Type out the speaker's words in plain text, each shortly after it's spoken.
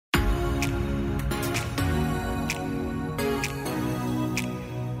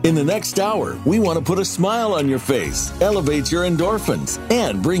In the next hour, we want to put a smile on your face, elevate your endorphins,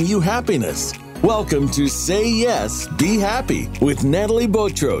 and bring you happiness. Welcome to Say Yes, Be Happy with Natalie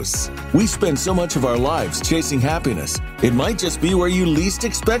Botros. We spend so much of our lives chasing happiness. It might just be where you least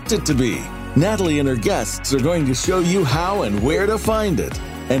expect it to be. Natalie and her guests are going to show you how and where to find it.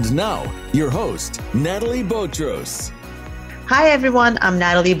 And now, your host, Natalie Botros. Hi, everyone. I'm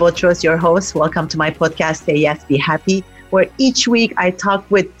Natalie Botros, your host. Welcome to my podcast, Say Yes, Be Happy, where each week I talk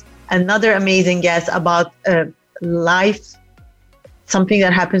with another amazing guest about life, something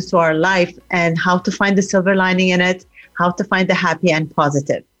that happens to our life, and how to find the silver lining in it, how to find the happy and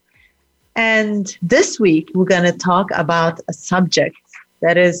positive. And this week, we're going to talk about a subject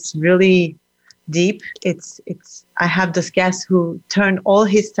that is really deep. I have this guest who turned all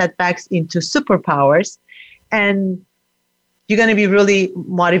his setbacks into superpowers, and you're going to be really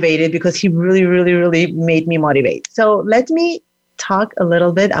motivated because he really made me motivate. So let me talk a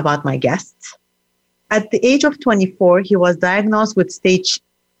little bit about my guest. At the age of 24, he was diagnosed with stage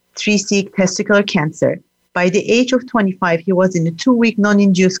 3C testicular cancer. By the age of 25, he was in a 2-week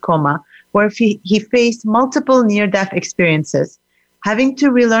non-induced coma where he faced multiple near-death experiences, having to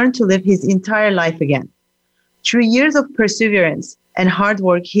relearn to live his entire life again. Through years of perseverance and hard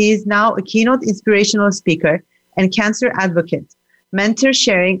work, he is now a keynote inspirational speaker and cancer advocate, mentor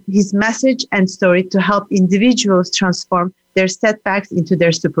sharing his message and story to help individuals transform their setbacks into their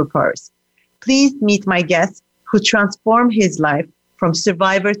superpowers. Please meet my guest who transformed his life from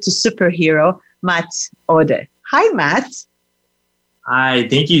survivor to superhero, Matt Ode. Hi, Matt. Hi,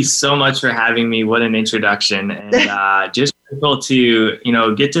 thank you so much for having me. What an introduction. And just grateful to,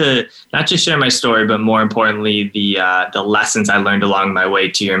 get to not just share my story, but more importantly, the lessons I learned along my way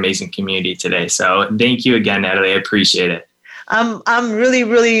to your amazing community today. So thank you again, Natalie. I appreciate it. I'm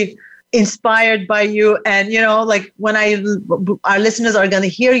really inspired by you. And, when our listeners are going to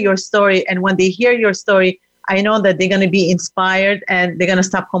hear your story, and when they hear your story, I know that they're going to be inspired and they're going to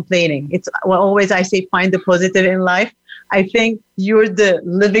stop complaining. It's always I say, find the positive in life. I think you're the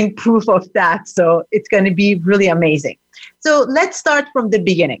living proof of that. So it's going to be really amazing. So let's start from the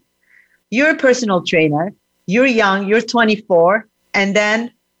beginning. You're a personal trainer. You're young. You're 24. And then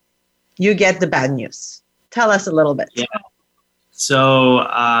you get the bad news. Tell us a little bit. Yeah. So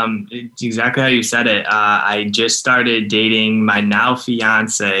it's exactly how you said it. I just started dating my now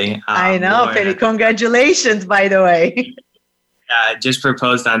fiance. I know. Lauren. Congratulations, by the way. Yeah, just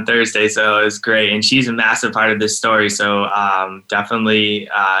proposed on Thursday, so it was great. And she's a massive part of this story, so definitely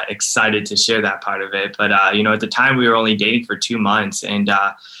excited to share that part of it. But, at the time, we were only dating for 2 months, and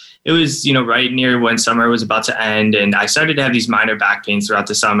it was, right near when summer was about to end, and I started to have these minor back pains throughout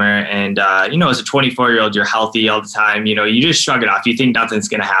the summer. And, as a 24-year-old, you're healthy all the time. You just shrug it off. You think nothing's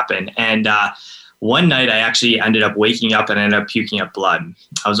going to happen. And one night, I actually ended up waking up and ended up puking up blood.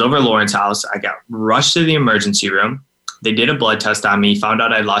 I was over at Lauren's house. I got rushed to the emergency room. They did a blood test on me, found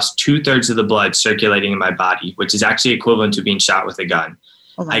out I lost 2/3 of the blood circulating in my body, which is actually equivalent to being shot with a gun.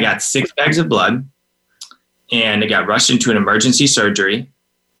 Oh, I got 6 bags of blood, and I got rushed into an emergency surgery.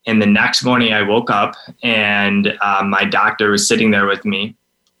 And the next morning I woke up, and my doctor was sitting there with me.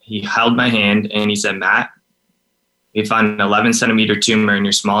 He held my hand and he said, "Matt, we found an 11-centimeter tumor in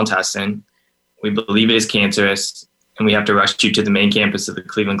your small intestine. We believe it is cancerous, and we have to rush you to the main campus of the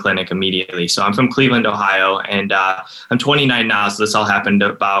Cleveland Clinic immediately." So I'm from Cleveland, Ohio, and I'm 29 now. So this all happened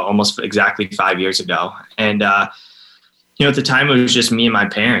about almost exactly 5 years ago. And, at the time it was just me and my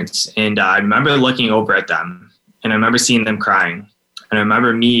parents. And I remember looking over at them, and I remember seeing them crying. And I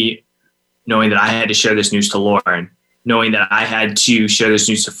remember me knowing that I had to share this news to Lauren, knowing that I had to share this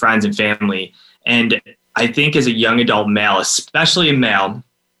news to friends and family. And I think as a young adult male, especially a male,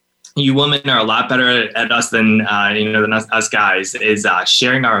 you women are a lot better at us than us guys, is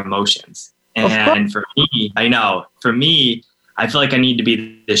sharing our emotions. And for me, I feel like I need to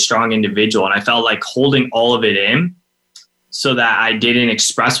be this strong individual. And I felt like holding all of it in so that I didn't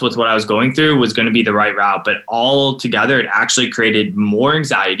express what I was going through was going to be the right route. But all together, it actually created more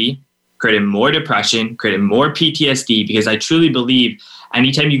anxiety, created more depression, created more PTSD, because I truly believe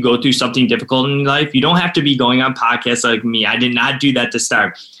anytime you go through something difficult in life, you don't have to be going on podcasts like me. I did not do that to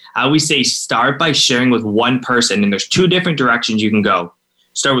start. I always say start by sharing with one person, and there's 2 different directions you can go.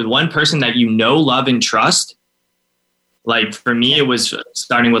 Start with one person that you know, love, and trust. Like for me, it was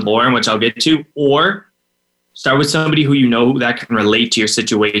starting with Lauren, which I'll get to, or start with somebody who you know that can relate to your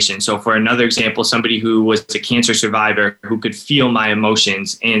situation. So for another example, somebody who was a cancer survivor who could feel my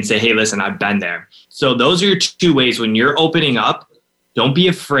emotions and say, "Hey, listen, I've been there." So those are your 2 ways. When you're opening up, don't be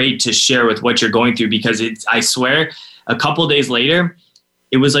afraid to share with what you're going through, because I swear a couple of days later,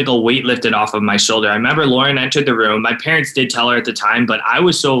 it was like a weight lifted off of my shoulder. I remember Lauren entered the room. My parents did tell her at the time, but I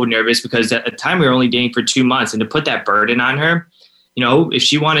was so nervous because at the time we were only dating for 2 months, and to put that burden on her, if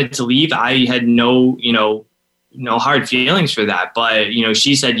she wanted to leave, I had no hard feelings for that. But,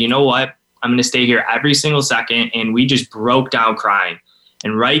 she said, you know what, I'm going to stay here every single second. And we just broke down crying.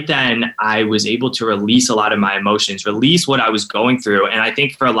 And right then I was able to release a lot of my emotions, release what I was going through. And I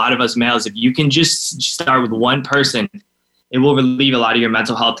think for a lot of us males, if you can just start with one person, it will relieve a lot of your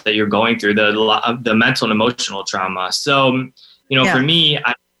mental health that you're going through, the mental and emotional trauma. So, for me,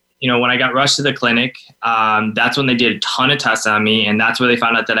 when I got rushed to the clinic, that's when they did a ton of tests on me. And that's where they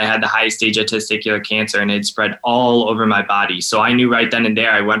found out that I had the highest stage of testicular cancer, and it spread all over my body. So I knew right then and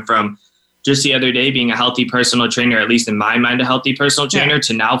there, I went from just the other day being a healthy personal trainer, at least in my mind, a healthy personal trainer,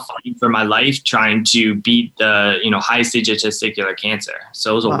 to now fighting for my life, trying to beat the, highest stage of testicular cancer.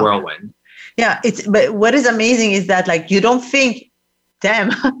 So it was a whirlwind. Yeah. But what is amazing is that, like, you don't think,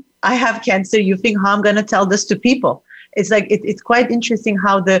 damn, I have cancer. You think, how I'm going to tell this to people? It's like, it's quite interesting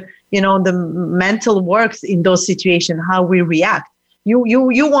how the mental works in those situations, how we react. You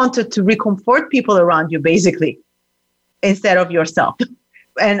wanted to recomfort people around you, basically, instead of yourself.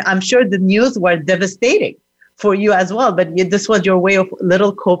 And I'm sure the news were devastating for you as well. But this was your way of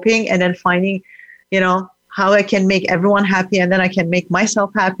little coping, and then finding, how I can make everyone happy, and then I can make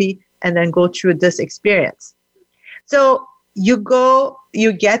myself happy, and then go through this experience. So you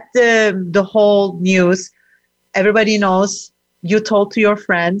get the whole news. Everybody knows. You told to your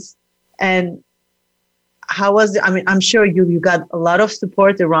friends. And how was it? I mean, I'm sure you got a lot of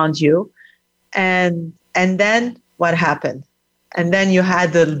support around you. And then what happened? And then you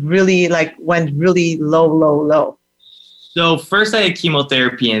had went really low. So first I had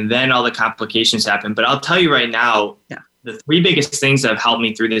chemotherapy, and then all the complications happened. But I'll tell you right now, the 3 biggest things that have helped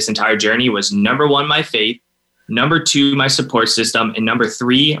me through this entire journey was, number 1, my faith, number 2, my support system, and number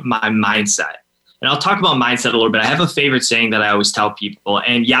 3, my mindset. And I'll talk about mindset a little bit. I have a favorite saying that I always tell people.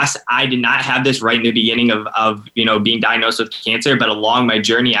 And yes, I did not have this right in the beginning of being diagnosed with cancer, but along my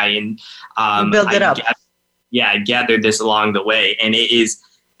journey, I built it up. I gathered this along the way. And it is,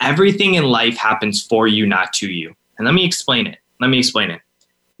 everything in life happens for you, not to you. And let me explain it.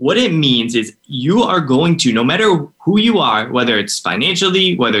 What it means is you are going to, no matter who you are, whether it's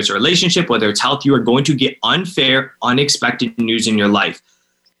financially, whether it's a relationship, whether it's health, you are going to get unfair, unexpected news in your life.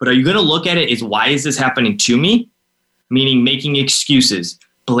 But are you going to look at it as, why is this happening to me? Meaning making excuses,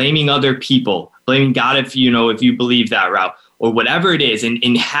 blaming other people, blaming God if you believe that route, or whatever it is,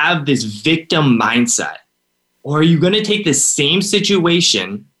 and have this victim mindset. Or are you going to take the same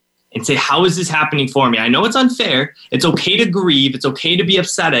situation and say, how is this happening for me? I know it's unfair. It's okay to grieve. It's okay to be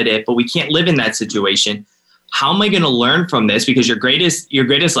upset at it, but we can't live in that situation. How am I going to learn from this? Because your greatest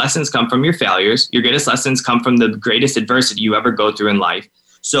lessons come from your failures. Your greatest lessons come from the greatest adversity you ever go through in life.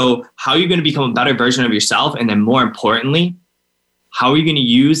 So how are you going to become a better version of yourself? And then more importantly, how are you going to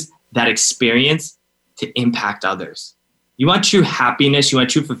use that experience to impact others? You want true happiness, you want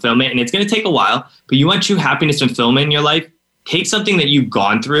true fulfillment, and it's going to take a while, but you want true happiness and fulfillment in your life. Take something that you've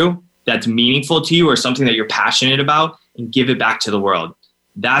gone through that's meaningful to you, or something that you're passionate about, and give it back to the world.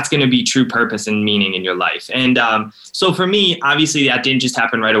 That's going to be true purpose and meaning in your life. And so for me, obviously that didn't just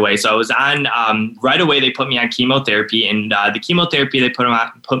happen right away. So I was on, right away, they put me on chemotherapy, and the chemotherapy they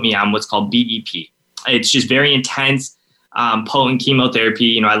put me on was called BEP. It's just very intense, potent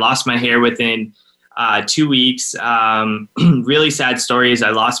chemotherapy. I lost my hair within 2 weeks. Really sad stories. I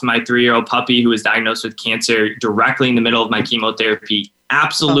lost my 3-year-old puppy who was diagnosed with cancer directly in the middle of my chemotherapy.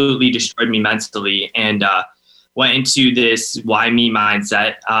 Absolutely destroyed me mentally, and went into this why me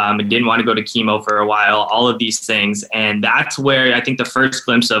mindset. I didn't want to go to chemo for a while, all of these things. And that's where I think the first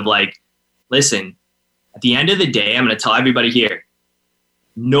glimpse of, like, listen, at the end of the day, I'm going to tell everybody here,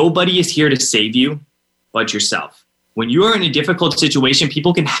 nobody is here to save you but yourself. When you are in a difficult situation,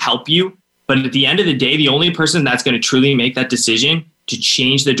 people can help you. But at the end of the day, the only person that's going to truly make that decision to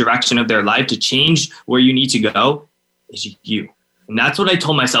change the direction of their life, to change where you need to go, is you. And that's what I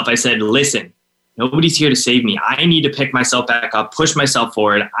told myself. I said, listen, nobody's here to save me. I need to pick myself back up, push myself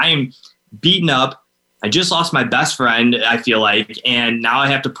forward. I am beaten up. I just lost my best friend, I feel like, and now I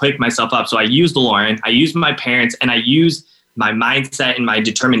have to pick myself up. So I used Lauren, I used my parents, and I used my mindset and my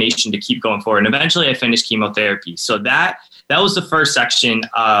determination to keep going forward. And eventually I finished chemotherapy. So that was the first section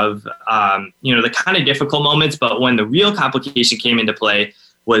of, the kind of difficult moments. But when the real complication came into play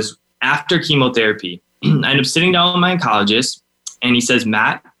was after chemotherapy. I ended up sitting down with my oncologist, and he says,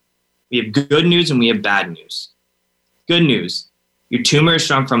 Matt, we have good news and we have bad news. Good news. Your tumor is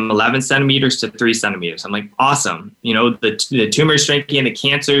shrunk from 11 centimeters to 3 centimeters. I'm like, awesome. The tumor is shrinking and the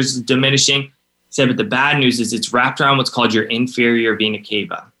cancer is diminishing. said, but the bad news is it's wrapped around what's called your inferior vena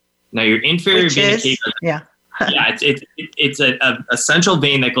cava. Now, your inferior vena cava, yeah, it's a central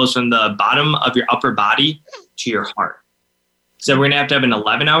vein that goes from the bottom of your upper body to your heart. So we're going to have an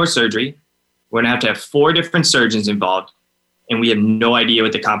 11-hour surgery. We're going to have 4 different surgeons involved, and we have no idea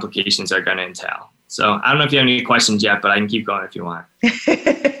what the complications are going to entail. So I don't know if you have any questions yet, but I can keep going if you want.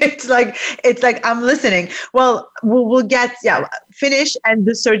 It's like I'm listening. Well, we'll get finish and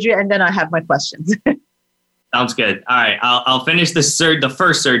the surgery, and then I have my questions. Sounds good. All right, I'll finish the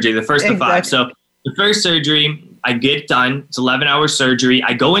first surgery, the first of 5. So the first surgery, I get done. It's 11-hour surgery.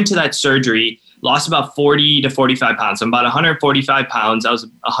 I go into that surgery, lost about 40 to 45 pounds. So I'm about 145 pounds. I was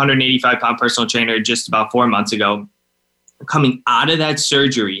a 185-pound personal trainer just about 4 months ago. Coming out of that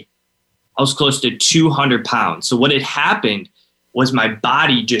surgery, I was close to 200 pounds. So what had happened was my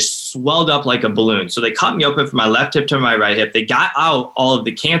body just swelled up like a balloon. So they cut me open from my left hip to my right hip. They got out all of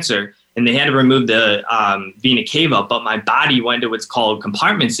the cancer, and they had to remove the vena cava, but my body went into what's called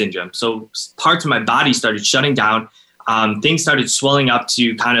compartment syndrome. So parts of my body started shutting down. Things started swelling up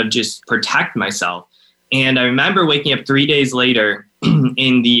to kind of just protect myself. And I remember waking up 3 days later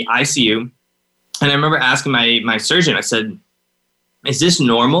in the ICU, and I remember asking my surgeon, I said, is this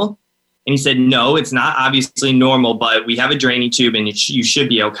normal? And he said, no, it's not obviously normal, but we have a draining tube and you should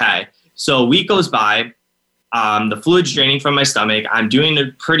be okay. So a week goes by, the fluid's draining from my stomach. I'm doing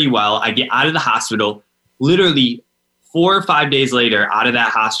it pretty well. I get out of the hospital. Literally 4 or 5 days later, out of that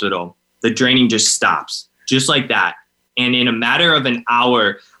hospital, the draining just stops, just like that. And in a matter of an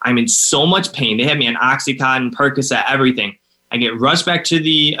hour, I'm in so much pain. They had me on Oxycontin, Percocet, everything. I get rushed back to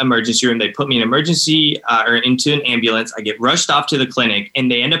the emergency room. They put me in emergency or into an ambulance. I get rushed off to the clinic,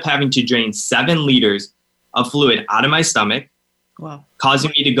 and they end up having to drain 7 liters of fluid out of my stomach,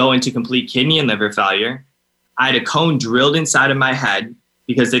 causing me to go into complete kidney and liver failure. I had a cone drilled inside of my head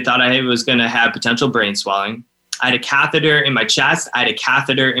because they thought I was going to have potential brain swelling. I had a catheter in my chest. I had a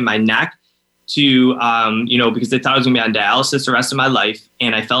catheter in my neck to, because they thought I was going to be on dialysis the rest of my life.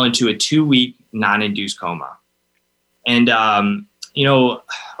 And I fell into a 2-week non-induced coma. And, a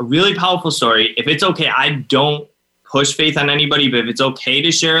really powerful story. If it's okay, I don't push faith on anybody, but if it's okay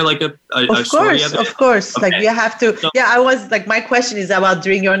to share like a story of it. Of course. Okay. Like you have to. So, I was like, my question is about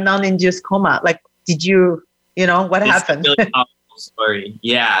during your non-induced coma. Like, did you, what happened? It's a really powerful story.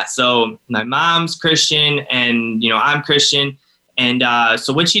 Yeah. So my mom's Christian and, I'm Christian. And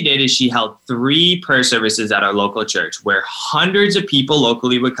so what she did is she held 3 prayer services at our local church where hundreds of people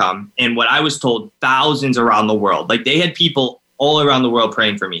locally would come. And what I was told, thousands around the world. Like they had people all around the world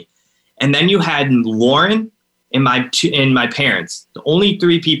praying for me. And then you had Lauren and my parents, the only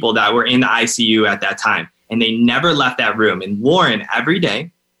 3 people that were in the ICU at that time. And they never left that room. And Lauren, every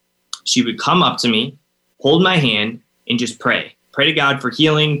day, she would come up to me, hold my hand, and just pray. Pray to God for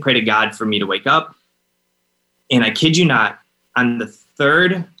healing. Pray to God for me to wake up. And I kid you not, on the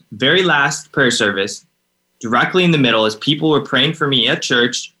 3rd, very last prayer service, directly in the middle, as people were praying for me at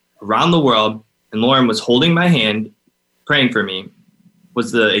church around the world, and Lauren was holding my hand, praying for me,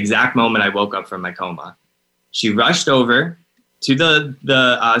 was the exact moment I woke up from my coma. She rushed over to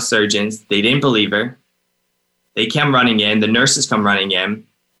the surgeons. They didn't believe her. They came running in. The nurses come running in,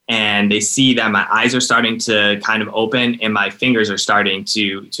 and they see that my eyes are starting to kind of open and my fingers are starting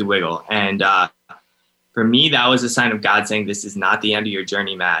to wiggle. And for me, that was a sign of God saying, this is not the end of your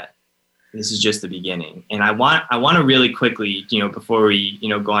journey, Matt. This is just the beginning. And I want to really quickly, before we,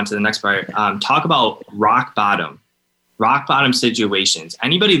 go on to the next part, talk about rock bottom situations.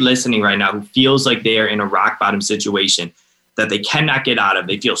 Anybody listening right now who feels like they are in a rock bottom situation that they cannot get out of,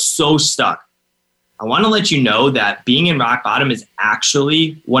 they feel so stuck. I want to let you know that being in rock bottom is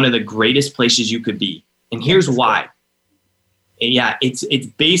actually one of the greatest places you could be. And here's why. Yeah, it's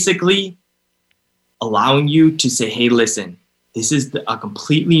basically allowing you to say, hey, listen, this is a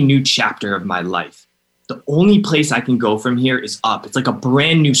completely new chapter of my life. The only place I can go from here is up. It's like a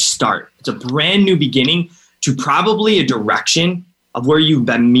brand new start. It's a brand new beginning to probably a direction of where you've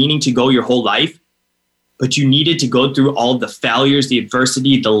been meaning to go your whole life, but you needed to go through all the failures, the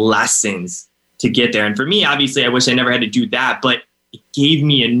adversity, the lessons to get there. And for me, obviously, I wish I never had to do that, but it gave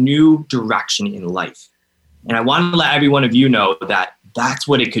me a new direction in life. And I want to let every one of you know that that's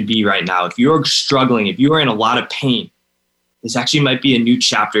what it could be right now. If you're struggling, if you are in a lot of pain, this actually might be a new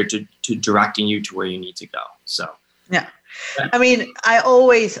chapter to directing you to where you need to go. So, yeah. I mean, I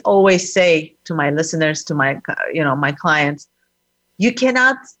always say to my listeners, to my, my clients, you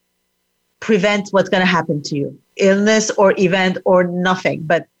cannot prevent what's going to happen to you, illness or event or nothing.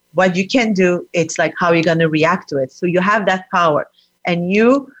 But what you can do, it's like how you're going to react to it. So you have that power, and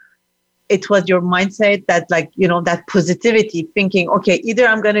it was your mindset that that positivity thinking, okay, either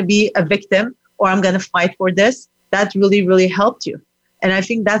I'm going to be a victim or I'm going to fight for this, that really, really helped you. And I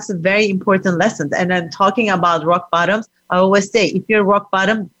think that's a very important lesson. And then talking about rock bottoms, I always say, if you're rock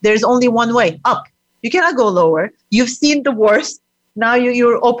bottom, there's only one way, up. You cannot go lower. You've seen the worst. Now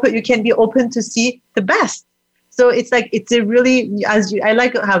you're open. You can be open to see the best. So it's like, it's a really, I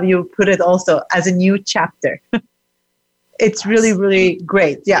like how you put it also, as a new chapter. It's really, really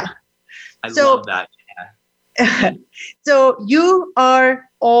great. Yeah. I love that. Yeah. So you are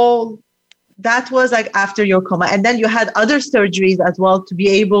all, that was like after your coma. And then you had other surgeries as well to be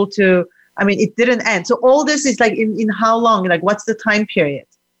able to, I mean, it didn't end. So all this is like in how long? Like, what's the time period?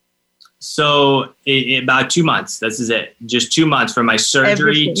 So about 2 months. This is it. Just 2 months from my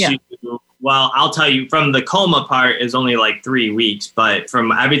surgery well, I'll tell you, from the coma part is only like 3 weeks, but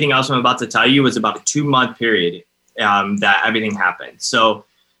from everything else I'm about to tell you was about a 2-month period that everything happened. So,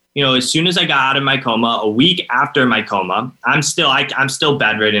 you know, as soon as I got out of my coma, a week after my coma, I'm still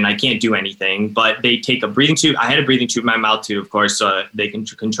bedridden. I can't do anything, but they take a breathing tube. I had a breathing tube in my mouth too, of course, so they can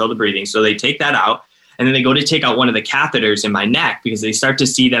control the breathing. So they take that out, and then they go to take out one of the catheters in my neck because they start to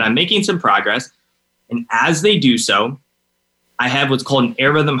see that I'm making some progress. And as they do so, I have what's called an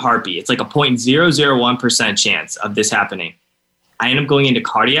air rhythm heartbeat. It's like a 0.001% chance of this happening. I end up going into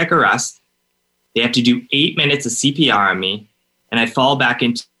cardiac arrest. They have to do 8 minutes of CPR on me, and I fall back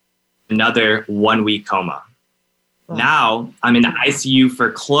into another 1 week coma. Wow. Now I'm in the ICU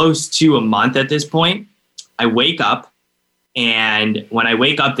for close to a month at this point. I wake up, and when I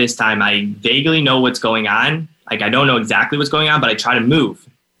wake up this time, I vaguely know what's going on. Like, I don't know exactly what's going on, but I try to move,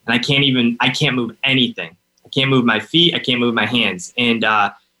 and I can't move anything. I can't move my feet. I can't move my hands. And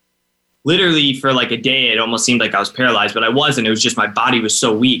literally for like a day, it almost seemed like I was paralyzed, but I wasn't. It was just my body was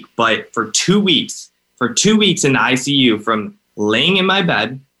so weak. But for 2 weeks in the ICU, from laying in my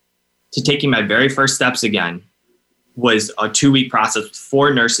bed to taking my very first steps again, was a 2-week process with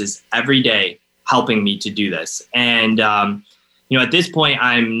 4 nurses every day helping me to do this. And, you know, at this point,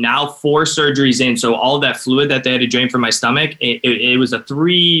 I'm now 4 surgeries in. So all that fluid that they had to drain from my stomach, it was a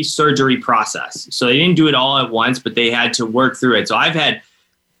 3 surgery process. So they didn't do it all at once, but they had to work through it. So I've had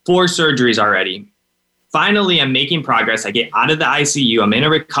 4 surgeries already. Finally, I'm making progress. I get out of the ICU. I'm in a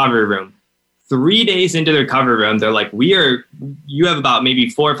recovery room. 3 days into the recovery room, they're like, you have about maybe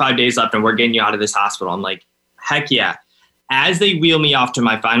 4 or 5 days left and we're getting you out of this hospital. I'm like, heck yeah. As they wheel me off to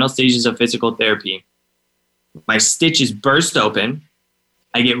my final stages of physical therapy, my stitches burst open.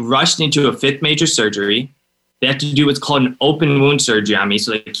 I get rushed into a 5th major surgery. They have to do what's called an open wound surgery on me.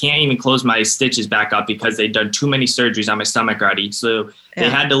 So they can't even close my stitches back up because they'd done too many surgeries on my stomach already. So they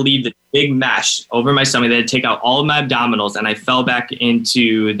had to leave the big mesh over my stomach. They had to take out all of my abdominals, and I fell back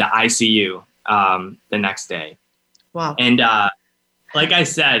into the ICU the next day. Wow. And like I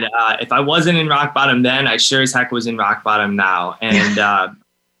said, if I wasn't in rock bottom then, I sure as heck was in rock bottom now. And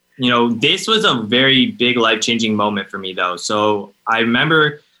you know, this was a very big life-changing moment for me, though. So I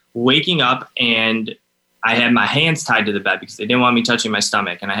remember waking up, and I had my hands tied to the bed because they didn't want me touching my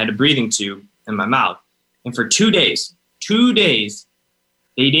stomach, and I had a breathing tube in my mouth. And for 2 days,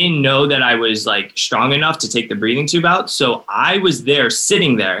 they didn't know that I was like strong enough to take the breathing tube out. So I was there,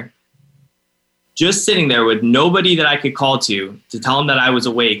 just sitting there with nobody that I could call to tell them that I was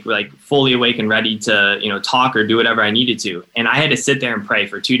awake, like fully awake and ready to, you know, talk or do whatever I needed to. And I had to sit there and pray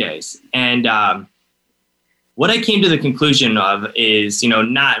for 2 days. And what I came to the conclusion of is, you know,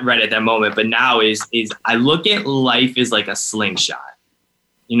 not right at that moment, but now is I look at life as like a slingshot,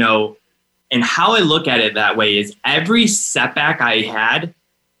 you know, and how I look at it that way is every setback I had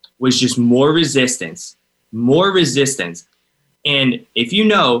was just more resistance. And if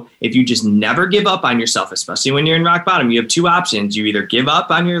you just never give up on yourself, especially when you're in rock bottom, you have 2 options. You either give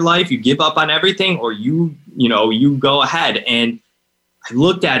up on your life, you give up on everything, or you go ahead. And I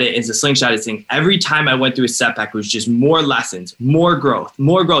looked at it as a slingshot, as saying every time I went through a setback was just more lessons, more growth.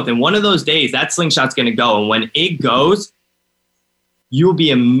 And one of those days, that slingshot's going to go. And when it goes, you'll be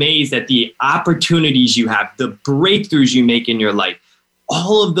amazed at the opportunities you have, the breakthroughs you make in your life.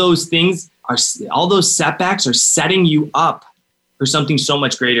 All of those things all those setbacks are setting you up for something so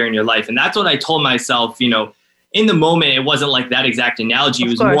much greater in your life. And that's what I told myself, you know, in the moment. It wasn't like that exact analogy. It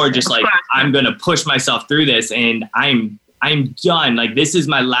was more just like, I'm going to push myself through this, and I'm done. Like, this is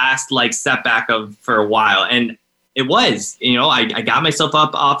my last like setback for a while. And it was, you know, I got myself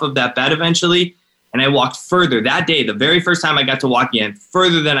up off of that bed eventually, and I walked further that day. The very first time I got to walk again,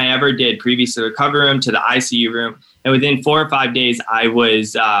 further than I ever did previous to the recovery room, to the ICU room. And within 4 or 5 days, I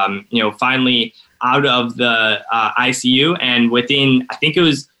was, finally out of the ICU. And within, I think it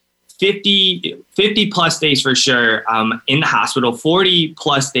was 50 plus days for sure, in the hospital, 40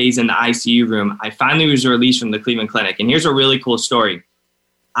 plus days in the ICU room, I finally was released from the Cleveland Clinic. And here's a really cool story.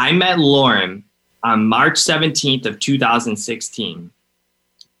 I met Lauren on March 17th of 2016.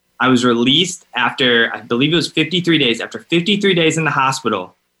 I was released after, I believe it was 53 days, after 53 days in the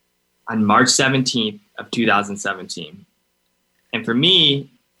hospital on March 17th of 2017. And for me,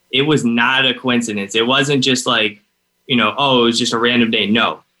 it was not a coincidence. It wasn't just like, it was just a random day.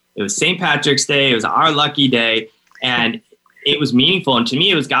 No, it was St. Patrick's Day. It was our lucky day. And it was meaningful. And to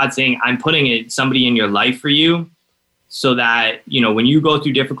me, it was God saying, I'm putting somebody in your life for you so that, when you go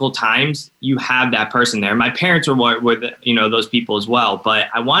through difficult times, you have that person there. My parents were those people as well. But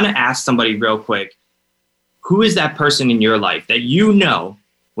I want to ask somebody real quick, who is that person in your life that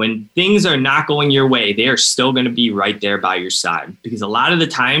when things are not going your way, they are still going to be right there by your side? Because a lot of the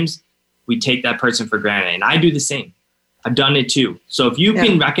times we take that person for granted. And I do the same. I've done it too. So if you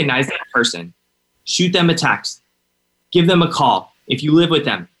can recognize that person, shoot them a text, give them a call. If you live with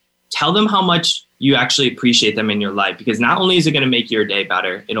them, tell them how much you actually appreciate them in your life, because not only is it going to make your day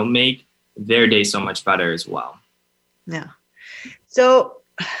better, it'll make their day so much better as well. Yeah. So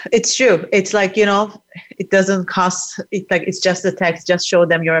it's true. It's like, it doesn't cost, it's just a text, just show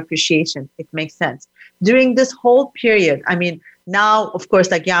them your appreciation. It makes sense. During this whole period, now, of course,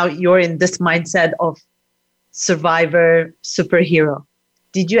 you're in this mindset of survivor, superhero.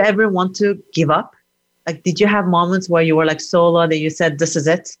 Did you ever want to give up? Did you have moments where you were so low that you said, this is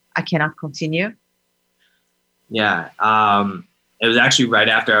it, I cannot continue? Yeah. It was actually right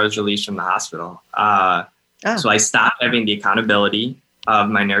after I was released from the hospital. So I stopped having the accountability of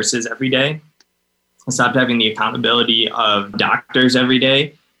my nurses every day. I stopped having the accountability of doctors every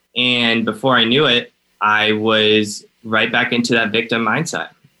day. And before I knew it, I was right back into that victim mindset,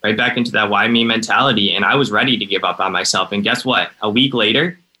 right back into that why me mentality. And I was ready to give up on myself. And guess what? A week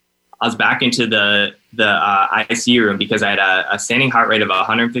later, I was back into the ICU room because I had a standing heart rate of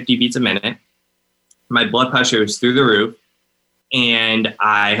 150 beats a minute. My blood pressure was through the roof, and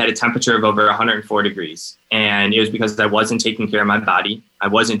I had a temperature of over 104 degrees. And it was because I wasn't taking care of my body. I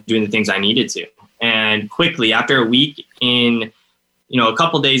wasn't doing the things I needed to. And quickly, after a week in, a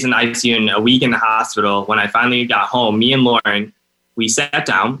couple of days in the ICU and a week in the hospital, when I finally got home, me and Lauren, we sat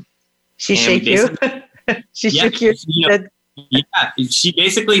down. She shook you? She shook you? Yeah, she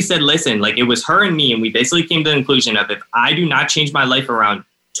basically said, listen, it was her and me. And we basically came to the conclusion of, if I do not change my life around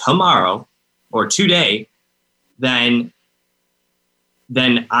tomorrow or today, then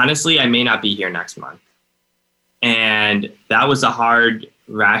honestly, I may not be here next month. And that was a hard,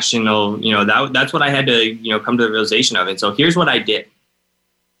 rational, that's what I had to, come to the realization of. And so here's what I did.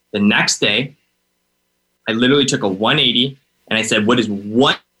 The next day, I literally took a 180 and I said, what is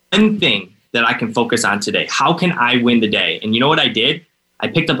one thing that I can focus on today? How can I win the day? And you know what I did? I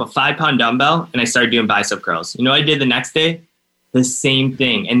picked up a 5-pound dumbbell and I started doing bicep curls. You know what I did the next day? The same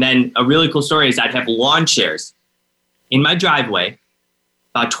thing. And then a really cool story is I'd have lawn chairs in my driveway,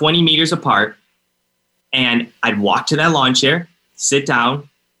 about 20 meters apart. And I'd walk to that lawn chair, sit down,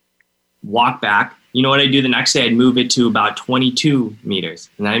 walk back. You know what I do the next day? I'd move it to about 22 meters.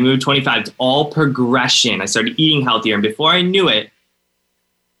 And then I moved 25. It's all progression. I started eating healthier. And before I knew it,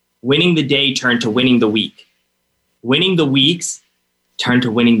 winning the day turned to winning the week. Winning the weeks turned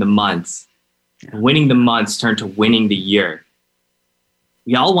to winning the months. Winning the months turned to winning the year.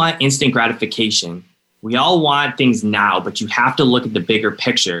 We all want instant gratification. We all want things now, but you have to look at the bigger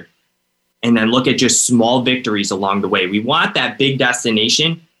picture and then look at just small victories along the way. We want that big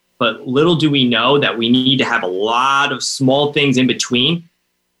destination, but little do we know that we need to have a lot of small things in between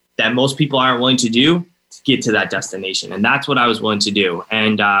that most people aren't willing to do to get to that destination. And that's what I was willing to do.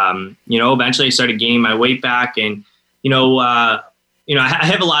 And, eventually I started gaining my weight back. And, I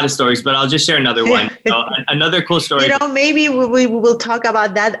have a lot of stories, but I'll just share another one. Another cool story. Maybe we will talk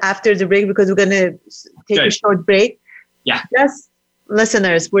about that after the break, because we're going to take a short break. Yeah. Yes,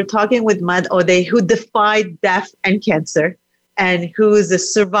 listeners, we're talking with Matt Odeh, who defied death and cancer, and who is a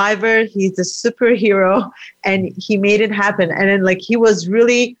survivor. He's a superhero, and he made it happen. And then he was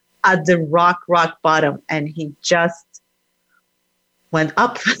really at the rock bottom, and he just went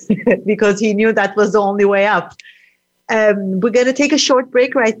up because he knew that was the only way up. We're going to take a short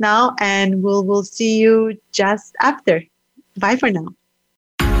break right now, and we'll see you just after. Bye for now.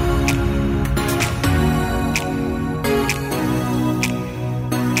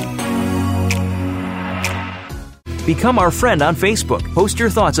 Become our friend on Facebook. Post your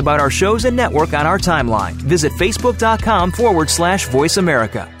thoughts about our shows and network on our timeline. Visit Facebook.com/Voice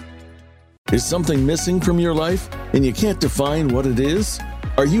America. Is something missing from your life and you can't define what it is?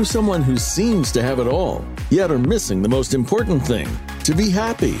 Are you someone who seems to have it all, yet are missing the most important thing, to be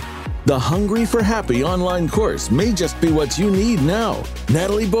happy? The Hungry for Happy online course may just be what you need now.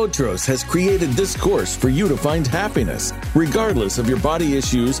 Natalie Botros has created this course for you to find happiness, regardless of your body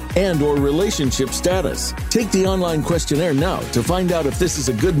issues and or relationship status. Take the online questionnaire now to find out if this is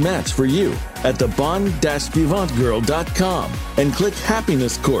a good match for you at thebon-vivantgirl.com and click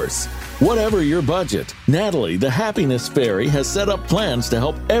Happiness Course. Whatever your budget, Natalie, the Happiness Fairy, has set up plans to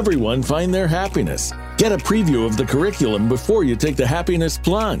help everyone find their happiness. Get a preview of the curriculum before you take the happiness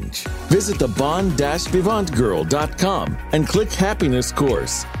plunge. Visit thebon-vivantgirl.com and click Happiness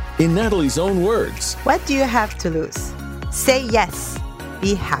Course. In Natalie's own words, what do you have to lose? Say yes.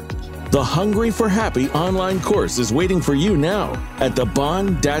 Be happy. The Hungry for Happy online course is waiting for you now at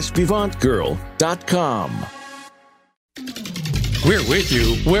thebon-vivantgirl.com. We're with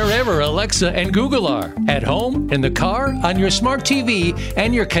you wherever Alexa and Google are. At home, in the car, on your smart TV,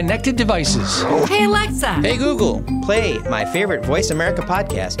 and your connected devices. Hey, Alexa. Hey, Google. Play my favorite Voice America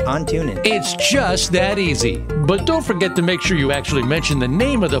podcast on TuneIn. It's just that easy. But don't forget to make sure you actually mention the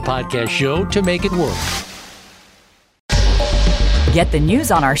name of the podcast show to make it work. Get the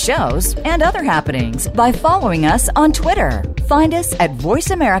news on our shows and other happenings by following us on Twitter. Find us at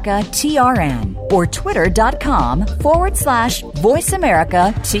VoiceAmericaTRN or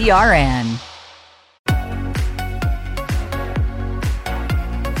twitter.com/VoiceAmericaTRN.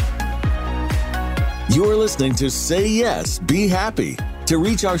 You're listening to Say Yes, Be Happy. To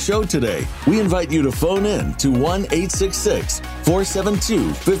reach our show today, we invite you to phone in to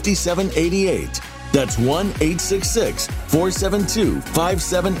 1-866-472-5788. That's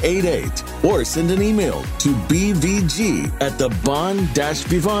 1-866-472-5788. Or send an email to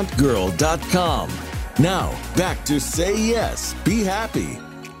bvg@thebon-vivantgirl.com. Now, back to Say Yes, Be Happy.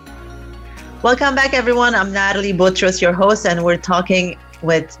 Welcome back, everyone. I'm Natalie Botros, your host, and we're talking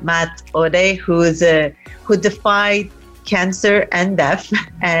with Matt O'Day, who defied cancer and death,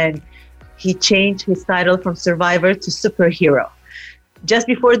 and he changed his title from survivor to superhero. Just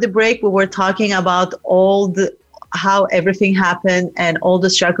before the break, we were talking about how everything happened and all the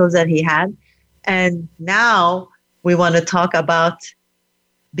struggles that he had. And now we want to talk about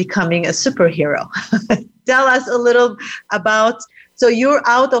becoming a superhero. Tell us a little about, so you're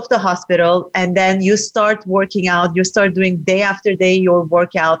out of the hospital and then you start working out, you start doing day after day your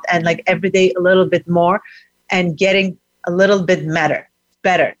workout and like every day a little bit more and getting a little bit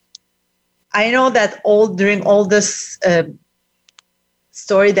better. I know that during all this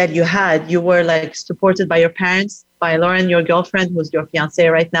story that you had, you were like supported by your parents, by Lauren, your girlfriend, who's your fiance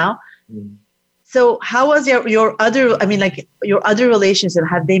right now. Mm. So how was your other relationships?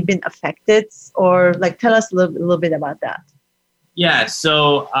 Have they been affected, or like tell us a little bit about that? Yeah.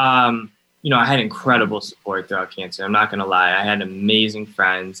 So, I had incredible support throughout cancer. I'm not going to lie. I had amazing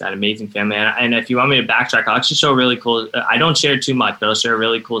friends, I had amazing family. And if you want me to backtrack, I'll actually show a really cool, I don't share too much, but I'll share a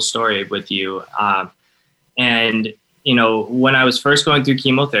really cool story with you. When I was first going through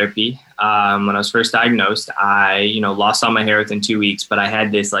chemotherapy, when I was first diagnosed, I, lost all my hair within 2 weeks, but I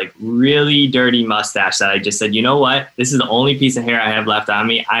had this like really dirty mustache that I just said, you know what, this is the only piece of hair I have left on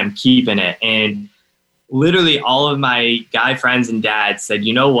me. I'm keeping it. And literally all of my guy friends and dads said,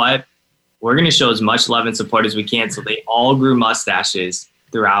 you know what, we're going to show as much love and support as we can. So they all grew mustaches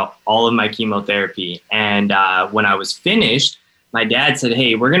throughout all of my chemotherapy. And when I was finished, my dad said,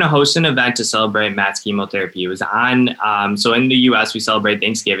 hey, we're going to host an event to celebrate Matt's chemotherapy. It was on, so in the U.S., we celebrate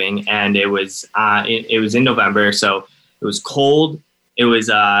Thanksgiving, and it was in November. So it was cold. It was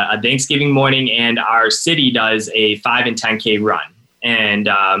a Thanksgiving morning, and our city does a 5 and 10K run. And,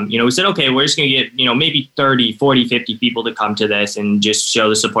 we said, okay, we're just going to get, maybe 30, 40, 50 people to come to this and just show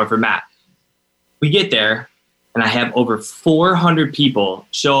the support for Matt. We get there, and I have over 400 people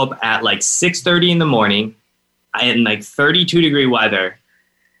show up at like 6:30 in the morning. I had like 32-degree weather,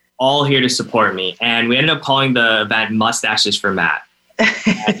 all here to support me. And we ended up calling the event Mustaches for Matt.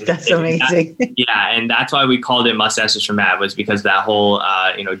 That's amazing. And that's why we called it Mustaches for Matt, was because of that whole,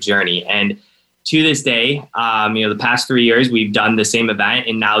 journey. And to this day, the past 3 years, we've done the same event.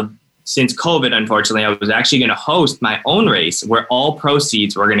 And now since COVID, unfortunately, I was actually going to host my own race where all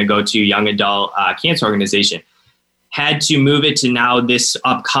proceeds were going to go to Young Adult Cancer Organization. Had to move it to now this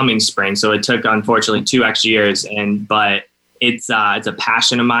upcoming spring. So it took, unfortunately, 2 extra years. But it's a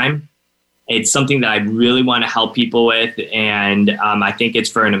passion of mine. It's something that I really want to help people with. And I think it's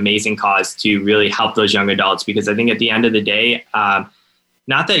for an amazing cause to really help those young adults, because I think at the end of the day,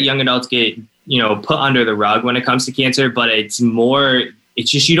 not that young adults get, put under the rug when it comes to cancer, but it's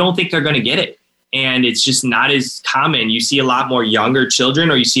just, you don't think they're going to get it. And it's just not as common. You see a lot more younger children,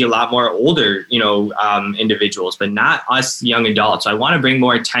 or you see a lot more older, individuals, but not us young adults. So I want to bring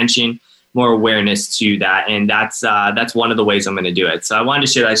more attention more awareness to that. And that's one of the ways I'm going to do it. So I wanted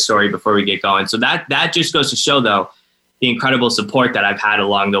to share that story before we get going. So that just goes to show, though, the incredible support that I've had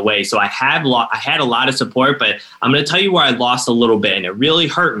along the way. So I had a lot of support, but I'm going to tell you where I lost a little bit, and it really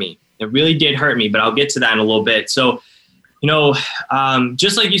hurt me. It really did hurt me, but I'll get to that in a little bit. So,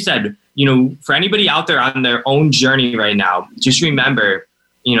 just like you said, for anybody out there on their own journey right now, just remember,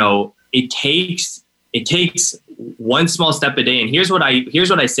 it takes one small step a day. And here's what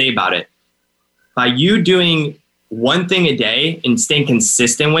I say about it. By you doing one thing a day and staying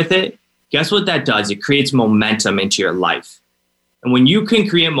consistent with it, guess what that does? It creates momentum into your life. And when you can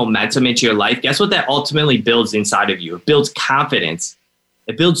create momentum into your life, guess what that ultimately builds inside of you? It builds confidence.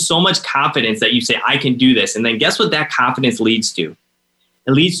 It builds so much confidence that you say, I can do this. And then guess what that confidence leads to?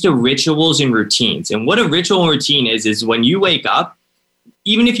 It leads to rituals and routines. And what a ritual and routine is when you wake up,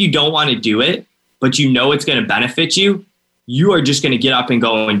 even if you don't want to do it, but it's going to benefit you, you are just going to get up and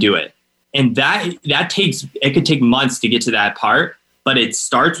go and do it. And it could take months to get to that part, but it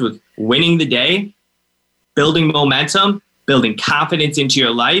starts with winning the day, building momentum, building confidence into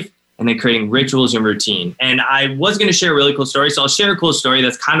your life, and then creating rituals and routine. And I was going to share a really cool story. So I'll share a cool story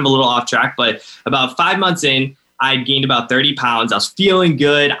that's kind of a little off track, but about 5 months in, I'd gained about 30 pounds. I was feeling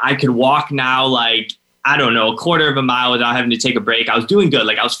good. I could walk now a quarter of a mile without having to take a break. I was doing good.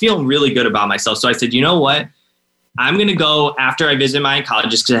 I was feeling really good about myself. So I said, you know what? I'm going to go after I visit my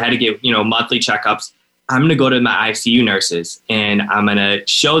oncologist, because I had to get, monthly checkups. I'm going to go to my ICU nurses and I'm going to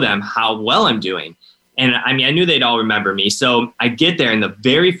show them how well I'm doing. And I knew they'd all remember me. So I get there, and the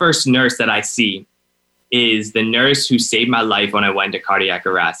very first nurse that I see is the nurse who saved my life when I went into cardiac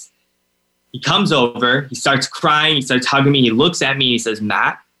arrest. He comes over, he starts crying, he starts hugging me. He looks at me, he says,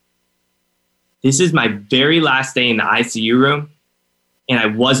 Matt, this is my very last day in the ICU room, and I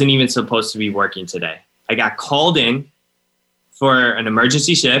wasn't even supposed to be working today. I got called in for an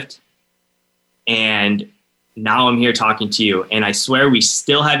emergency shift, and now I'm here talking to you. And I swear we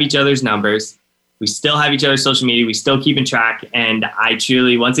still have each other's numbers. We still have each other's social media. We still keep in track. And I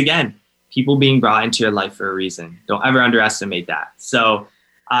truly, once again, people being brought into your life for a reason. Don't ever underestimate that. So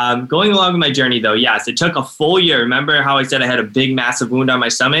going along with my journey, though, yes, it took a full year. Remember how I said I had a big, massive wound on my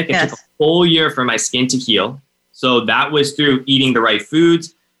stomach? It took a full year for my skin to heal. So that was through eating the right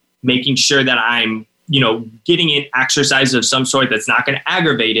foods, making sure that I'm getting in exercise of some sort that's not going to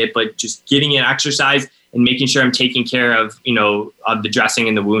aggravate it, but just getting in exercise and making sure I'm taking care of, of the dressing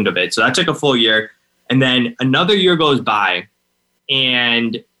and the wound of it. So that took a full year. And then another year goes by.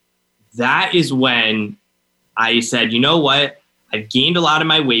 And that is when I said, you know what? I've gained a lot of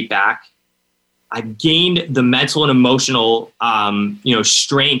my weight back. I've gained the mental and emotional,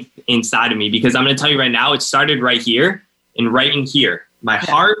 strength inside of me, because I'm going to tell you right now, it started right here and right in here. My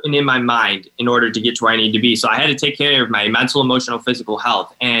heart and in my mind, in order to get to where I need to be. So I had to take care of my mental, emotional, physical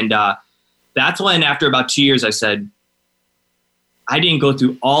health. And that's when, after about 2 years, I said, I didn't go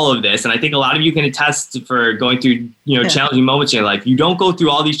through all of this. And I think a lot of you can attest for going through, challenging moments in your life. You don't go through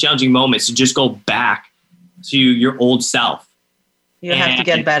all these challenging moments to just go back to your old self. You have to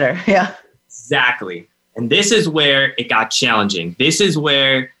get better. Yeah, exactly. And this is where it got challenging. This is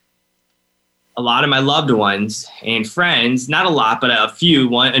where a lot of my loved ones and friends, not a lot, but a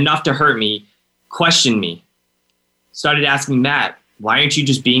few, enough to hurt me, questioned me, started asking, Matt, why aren't you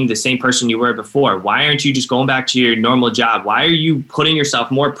just being the same person you were before? Why aren't you just going back to your normal job? Why are you putting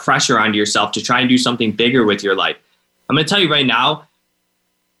yourself more pressure onto yourself to try and do something bigger with your life? I'm going to tell you right now,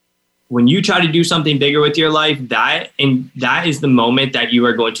 when you try to do something bigger with your life, that is the moment that you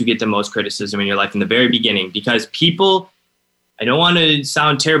are going to get the most criticism in your life in the very beginning. Because people, I don't want to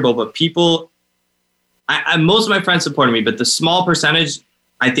sound terrible, but people, most of my friends supported me, but the small percentage,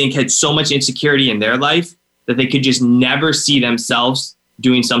 I think, had so much insecurity in their life that they could just never see themselves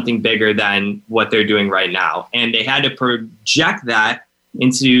doing something bigger than what they're doing right now. And they had to project that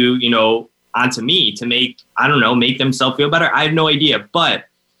into, onto me to make themselves feel better. I have no idea, but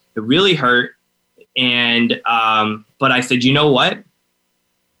it really hurt. And, but I said, you know what?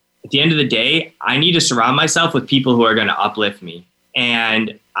 At the end of the day, I need to surround myself with people who are going to uplift me.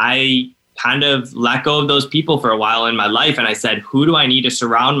 And I kind of let go of those people for a while in my life. And I said, who do I need to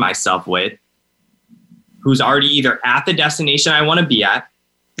surround myself with who's already either at the destination I want to be at,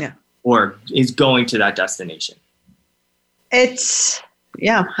 or is going to that destination? It's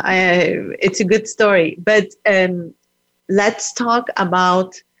a good story. But let's talk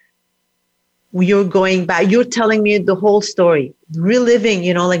about you're going back. You're telling me the whole story, reliving,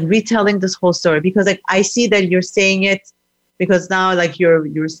 retelling this whole story, because I see that you're saying it because now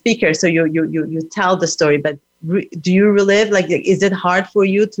you're a speaker, so you tell the story. But do you relive? Is it hard for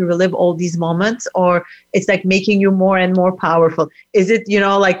you to relive all these moments, or it's making you more and more powerful? Is it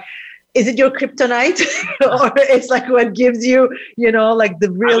is it your kryptonite or it's like what gives you, like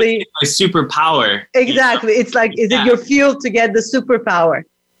the really my superpower? Exactly. It's like, is it your fuel to get the superpower?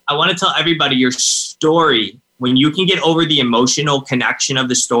 I want to tell everybody your story. When you can get over the emotional connection of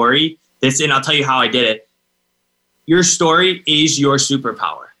the story, and I'll tell you how I did it. Your story is your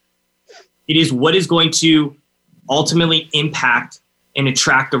superpower. It is what is going to ultimately impact and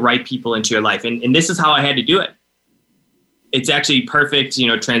attract the right people into your life. And this is how I had to do it. It's actually perfect,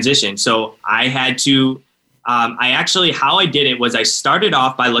 transition. So I had to, how I did it was I started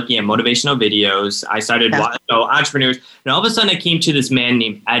off by looking at motivational videos. I started entrepreneurs, and all of a sudden I came to this man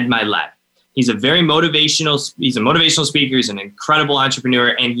named Ed Mylett. He's a motivational speaker. He's an incredible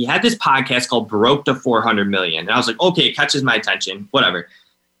entrepreneur. And he had this podcast called Broke to 400 Million. And I was like, okay, it catches my attention, whatever.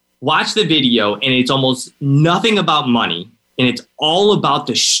 Watch the video, and it's almost nothing about money. And it's all about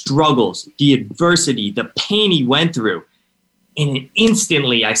the struggles, the adversity, the pain he went through. And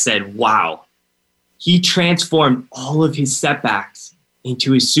instantly I said, wow, he transformed all of his setbacks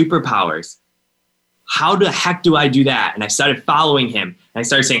into his superpowers. How the heck do I do that? And I started following him. And I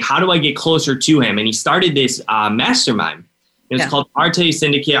started saying, how do I get closer to him? And he started this mastermind. It was called Arte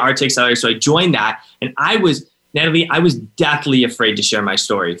Syndicate, Arte Accelerator. So I joined that. And Natalie, I was deathly afraid to share my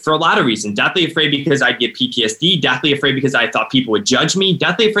story for a lot of reasons. Deathly afraid because I'd get PTSD. Deathly afraid because I thought people would judge me.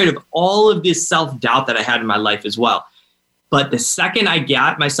 Deathly afraid of all of this self-doubt that I had in my life as well. But the second I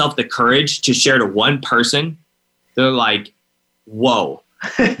got myself the courage to share to one person, they're like, whoa,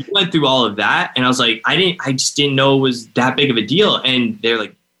 you went through all of that. And I was like, I just didn't know it was that big of a deal. And they're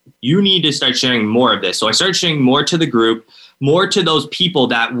like, you need to start sharing more of this. So I started sharing more to the group, more to those people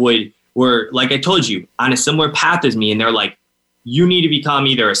that were, like I told you, on a similar path as me. And they're like, you need to become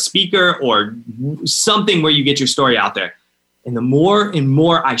either a speaker or something where you get your story out there. And the more and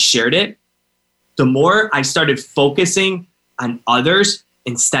more I shared it, the more I started focusing on others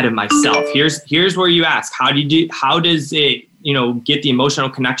instead of myself. Here's where you ask, how does it, get the emotional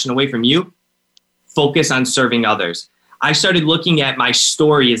connection away from you? Focus on serving others. I started looking at my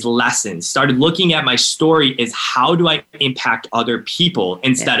story as lessons, started looking at my story as how do I impact other people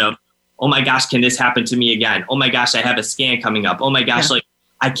instead of, oh my gosh, can this happen to me again? Oh my gosh, I have a scan coming up. Oh my gosh,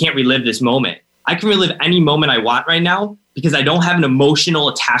 I can't relive this moment. I can relive any moment I want right now because I don't have an emotional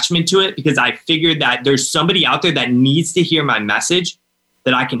attachment to it, because I figured that there's somebody out there that needs to hear my message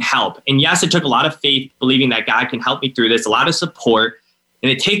that I can help. And yes, it took a lot of faith, believing that God can help me through this, a lot of support, and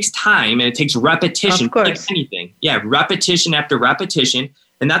it takes time and it takes repetition. Of course. Like anything. Yeah, repetition after repetition.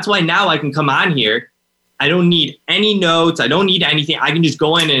 And that's why now I can come on here. I don't need any notes. I don't need anything. I can just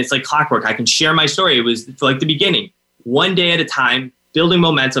go in and it's like clockwork. I can share my story. It was like the beginning, one day at a time, building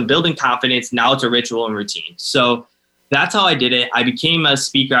momentum, building confidence. Now it's a ritual and routine. So that's how I did it. I became a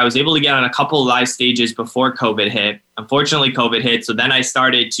speaker. I was able to get on a couple of live stages before COVID hit. Unfortunately, COVID hit. So then I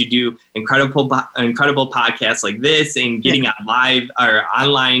started to do incredible podcasts like this and getting on live or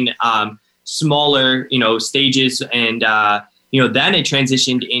online smaller, stages. And, then it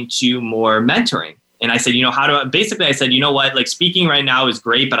transitioned into more mentoring. And I said, I said, like speaking right now is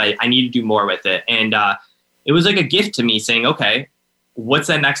great, but I need to do more with it. And it was like a gift to me saying, okay, what's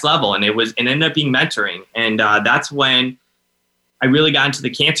that next level? And it ended up being mentoring. And that's when I really got into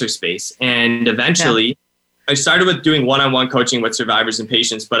the cancer space. And eventually I started with doing one-on-one coaching with survivors and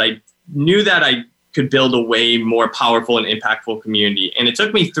patients, but I knew that I could build a way more powerful and impactful community. And it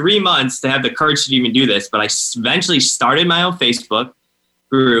took me 3 months to have the courage to even do this, but I eventually started my own Facebook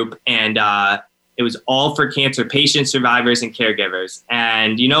group, and it was all for cancer patients, survivors, and caregivers.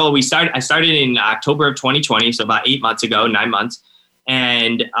 And, I started in October of 2020, so about 8 months ago, 9 months.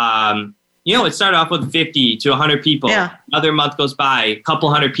 And, it started off with 50 to 100 people. Yeah. Another month goes by, a couple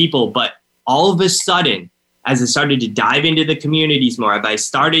hundred people. But all of a sudden, as I started to dive into the communities more, as I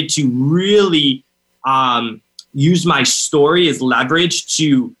started to really use my story as leverage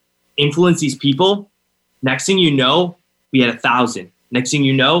to influence these people, next thing you know, we had 1,000. Next thing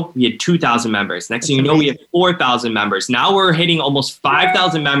you know, we had 2,000 members. Next thing you know, we had 4,000 members. Now we're hitting almost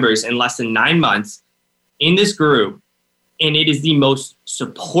 5,000 members in less than 9 months in this group. And it is the most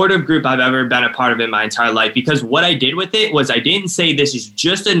supportive group I've ever been a part of in my entire life, because what I did with it was I didn't say this is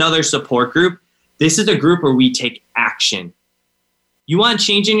just another support group. This is a group where we take action. You want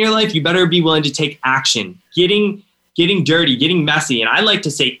change in your life, you better be willing to take action. Getting dirty, getting messy. And I like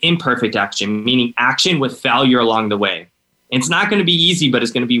to say imperfect action, meaning action with failure along the way. And it's not going to be easy, but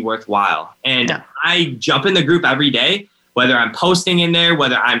it's going to be worthwhile. And I jump in the group every day, whether I'm posting in there,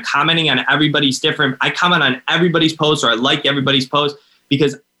 whether I'm commenting on everybody's different. I comment on everybody's post, or I like everybody's post,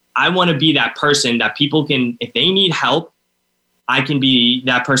 because I want to be that person that people can, if they need help, I can be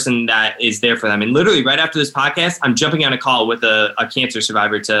that person that is there for them. And literally right after this podcast, I'm jumping on a call with a cancer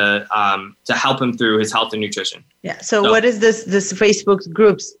survivor to help him through his health and nutrition. Yeah. So what is this Facebook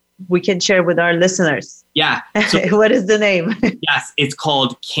groups we can share with our listeners? Yeah. So, what is the name? Yes, it's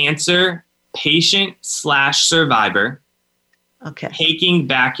called Cancer Patient / Survivor. Okay. Taking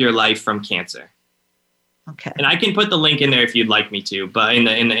Back Your Life from Cancer. Okay. And I can put the link in there if you'd like me to, but in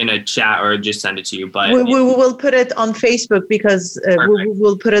a chat or just send it to you. But we will put it on Facebook because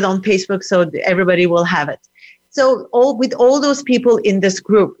we'll put it on Facebook so everybody will have it. So with all those people in this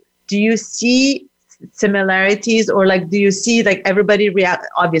group, do you see similarities or like do you see like everybody react?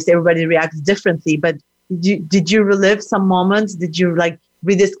 Obviously, everybody reacts differently, but did you relive some moments? Did you like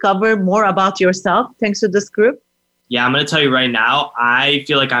rediscover more about yourself thanks to this group? Yeah, I'm going to tell you right now, I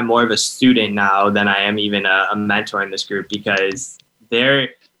feel like I'm more of a student now than I am even a mentor in this group because they're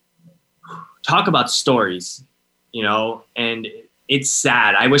talk about stories, and it's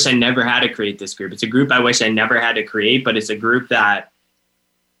sad. I wish I never had to create this group. It's a group I wish I never had to create, but it's a group that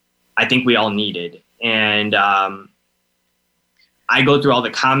I think we all needed. And I go through all the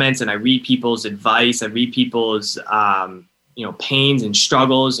comments and I read people's advice. I read people's, pains and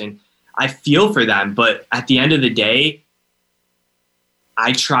struggles, and I feel for them, but at the end of the day,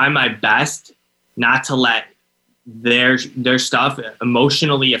 I try my best not to let their stuff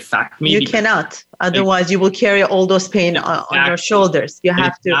emotionally affect me. You cannot, otherwise you will carry all those pain on your shoulders. You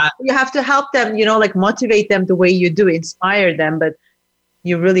have to help them, like motivate them the way you do, inspire them, but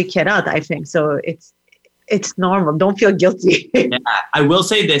you really cannot, I think. So it's normal. Don't feel guilty. Yeah, I will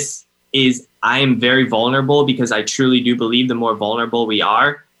say this is I am very vulnerable because I truly do believe the more vulnerable we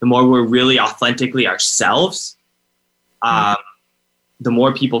are, the more we're really authentically ourselves, the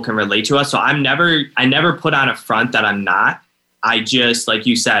more people can relate to us. So I never put on a front that I'm not. I just, like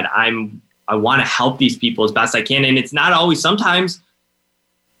you said, I want to help these people as best I can. And sometimes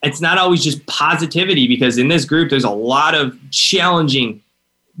it's not always just positivity, because in this group, there's a lot of challenging,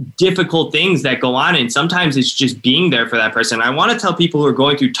 difficult things that go on. And sometimes it's just being there for that person. I want to tell people who are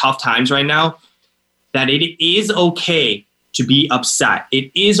going through tough times right now that it is okay to be upset.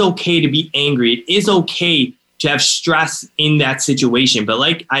 It is okay to be angry. It is okay to have stress in that situation. But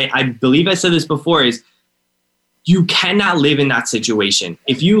like I believe I said this before, is you cannot live in that situation.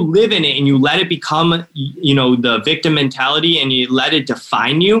 If you live in it and you let it become, the victim mentality and you let it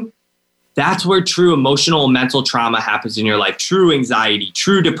define you, that's where true emotional and mental trauma happens in your life. True anxiety,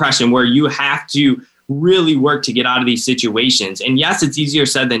 true depression, where you have to really work to get out of these situations. And yes, it's easier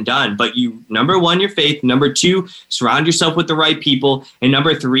said than done, but number one, your faith. Number two, surround yourself with the right people. And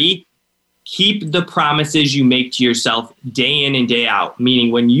number three, keep the promises you make to yourself day in and day out.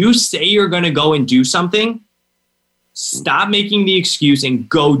 Meaning when you say you're going to go and do something, stop making the excuse and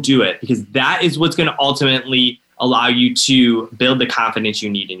go do it, because that is what's going to ultimately allow you to build the confidence you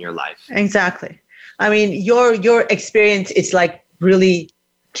need in your life. Exactly. I mean, your experience is like really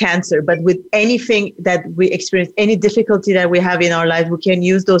cancer, but with anything that we experience, any difficulty that we have in our life, we can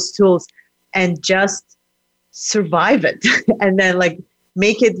use those tools and just survive it. And then like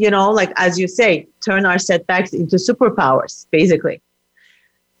make it, like, as you say, turn our setbacks into superpowers, basically.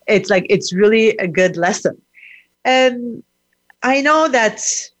 It's really a good lesson. And I know that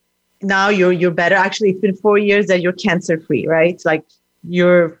now you're better. Actually, it's been 4 years that you're cancer free, right? Like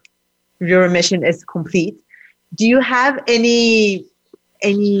your remission is complete. Do you have any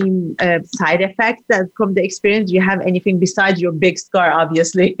side effects from the experience? Do you have anything besides your big scar,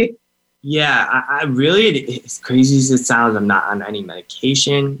 obviously? Yeah, I really, as crazy as it sounds, I'm not on any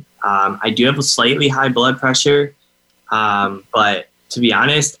medication. I do have a slightly high blood pressure. But to be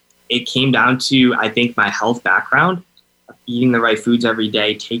honest, it came down to, I think, my health background, eating the right foods every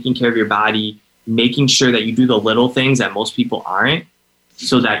day, taking care of your body, making sure that you do the little things that most people aren't,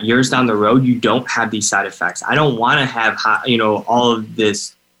 so that years down the road, you don't have these side effects. I don't want to have, all of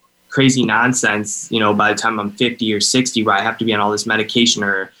this crazy nonsense, by the time I'm 50 or 60, where I have to be on all this medication,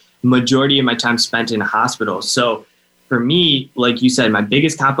 or majority of my time spent in a hospital. So for me, like you said, my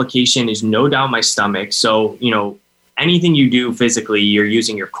biggest complication is no doubt my stomach. So, anything you do physically, you're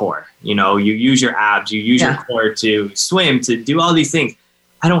using your core. You use your abs, you use your core to swim, to do all these things.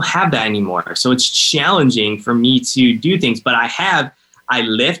 I don't have that anymore. So it's challenging for me to do things, but I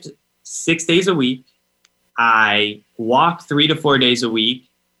lift 6 days a week. I walk 3 to 4 days a week,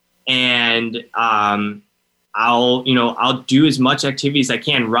 and I'll do as much activity as I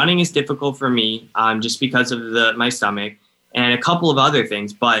can. Running is difficult for me, just because of my stomach, and a couple of other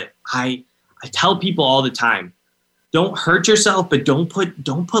things. But I tell people all the time, don't hurt yourself, but don't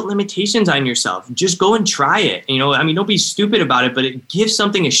put limitations on yourself. Just go and try it. Don't be stupid about it, but give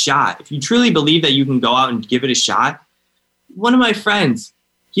something a shot. If you truly believe that you can go out and give it a shot, one of my friends,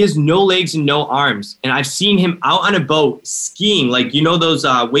 he has no legs and no arms. And I've seen him out on a boat skiing, like, you know, those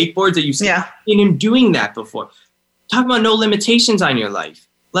wakeboards that you see. Yeah. I've seen him doing that before. Talk about no limitations on your life.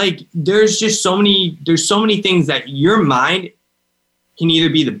 Like, there's so many things that your mind can either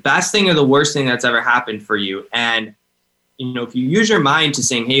be the best thing or the worst thing that's ever happened for you. And, you know, if you use your mind to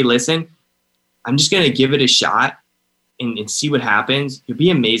saying, hey, listen, I'm just going to give it a shot and see what happens, you'll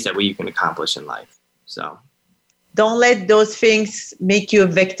be amazed at what you can accomplish in life. So don't let those things make you a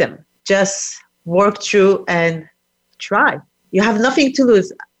victim. Just work through and try. You have nothing to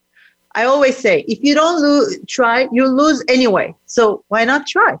lose. I always say, if you don't try, you lose anyway. So why not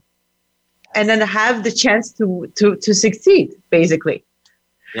try? And then have the chance to succeed, basically.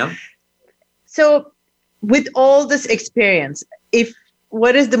 Yeah. So with all this experience,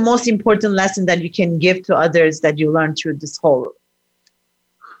 what is the most important lesson that you can give to others that you learned through this whole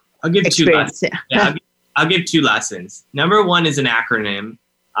I'll give experience? 2 lessons. Yeah, I'll give 2 lessons. Number 1 is an acronym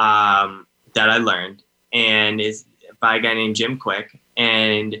that I learned, and is by a guy named Jim Quick.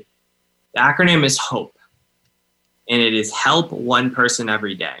 And the acronym is HOPE. And it is help one person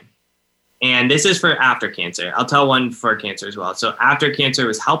every day. And this is for after cancer. I'll tell one for cancer as well. So after cancer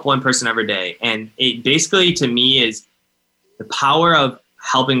was help one person every day. And it basically, to me, is the power of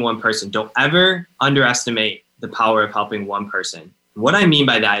helping one person. Don't ever underestimate the power of helping one person. What I mean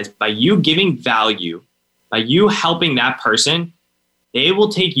by that is by you giving value, by you helping that person, they will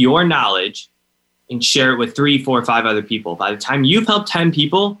take your knowledge and share it with 3, 4, 5 other people. By the time you've helped 10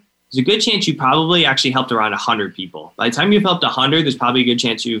 people, there's a good chance you probably actually helped around 100 people. By the time you've helped 100, there's probably a good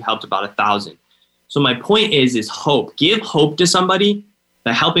chance you've helped about 1,000. So my point is hope. Give hope to somebody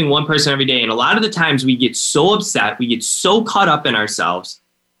by helping one person every day. And a lot of the times we get so upset, we get so caught up in ourselves,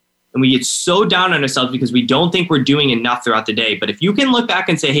 and we get so down on ourselves because we don't think we're doing enough throughout the day. But if you can look back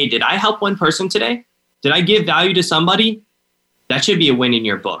and say, hey, did I help one person today? Did I give value to somebody? That should be a win in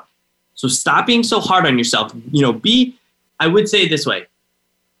your book. So stop being so hard on yourself. You know, I would say it this way,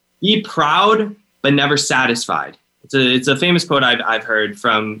 be proud, but never satisfied. It's a famous quote I've heard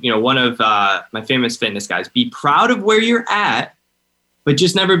from, you know, one of my famous fitness guys. Be proud of where you're at, but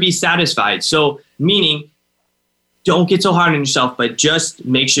just never be satisfied. So meaning, don't get so hard on yourself, but just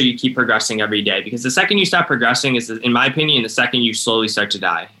make sure you keep progressing every day. Because the second you stop progressing is, in my opinion, the second you slowly start to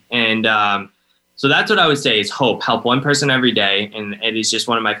die. And so that's what I would say is hope. Help one person every day. And it is just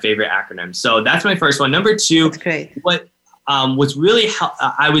one of my favorite acronyms. So that's my first one. Number 2, that's great. What's really,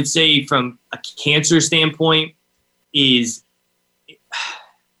 I would say from a cancer standpoint is,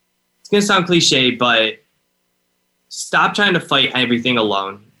 it's going to sound cliche, but stop trying to fight everything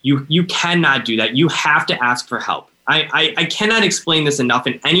alone. You cannot do that. You have to ask for help. I cannot explain this enough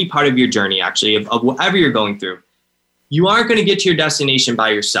in any part of your journey, actually, of whatever you're going through. You aren't going to get to your destination by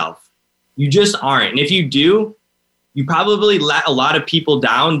yourself. You just aren't. And if you do, you probably let a lot of people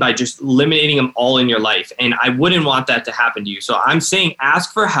down by just eliminating them all in your life. And I wouldn't want that to happen to you. So I'm saying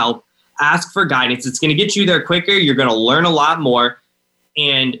ask for help, ask for guidance. It's going to get you there quicker. You're going to learn a lot more.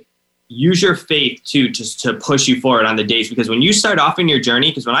 And use your faith too, just to push you forward on the days. Because when you start off in your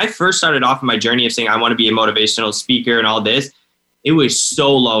journey, because when I first started off in my journey of saying I want to be a motivational speaker and all this, it was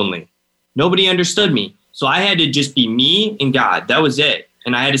so lonely. Nobody understood me. So I had to just be me and God. That was it.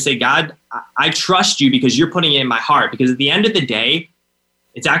 And I had to say, God, I trust you because you're putting it in my heart. Because at the end of the day,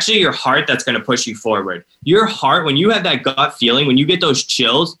 it's actually your heart that's going to push you forward. Your heart, when you have that gut feeling, when you get those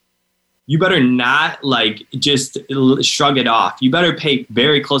chills, you better not like just shrug it off. You better pay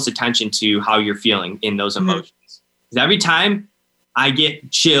very close attention to how you're feeling in those emotions. Because every time I get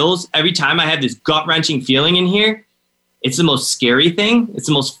chills, every time I have this gut-wrenching feeling in here, it's the most scary thing. It's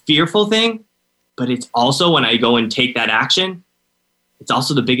the most fearful thing. But it's also when I go and take that action, it's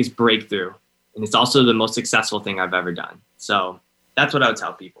also the biggest breakthrough. And it's also the most successful thing I've ever done. So that's what I would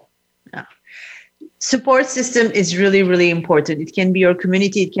tell people. Yeah. Support system is really, really important. It can be your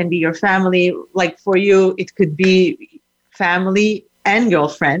community. It can be your family. Like for you, it could be family and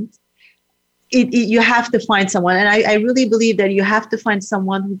girlfriend. You have to find someone. And I really believe that you have to find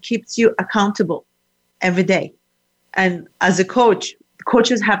someone who keeps you accountable every day. And as a coach,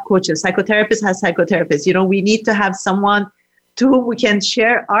 coaches have coaches. Psychotherapists have psychotherapists. You know, we need to have someone to whom we can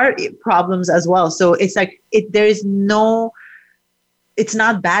share our problems as well. So it's like, it's not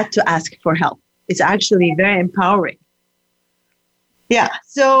bad to ask for help. It's actually very empowering. Yeah.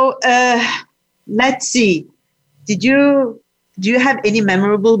 So let's see. Do you have any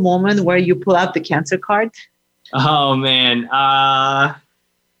memorable moment where you pull out the cancer card? Oh man.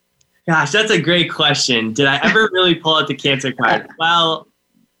 Gosh, that's a great question. Did I ever really pull out the cancer card? Well,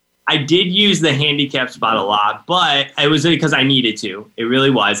 I did use the handicap spot a lot, but it was because I needed to. It really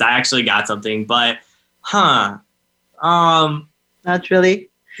was. I actually got something, but Not really.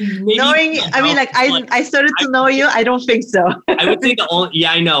 Maybe I started to know you. I don't think so. I would say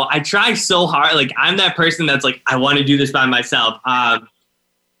I know. I try so hard. Like, I'm that person that's like, I want to do this by myself.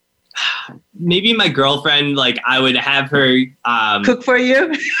 Maybe my girlfriend, like, I would have her cook for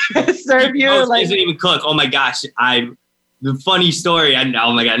you, serve you. She doesn't even cook. Oh my gosh, the funny story.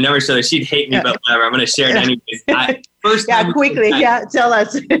 Oh my god, I never showed her. She'd hate me, but whatever. I'm gonna share it anyways. Tell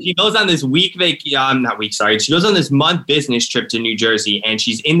us. She goes on this She goes on this month business trip to New Jersey, and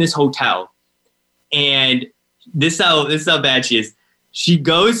she's in this hotel. And this is how bad she is. She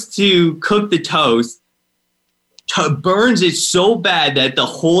goes to cook the toast. Burns it so bad that the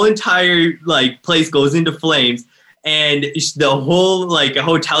whole entire place goes into flames, and the whole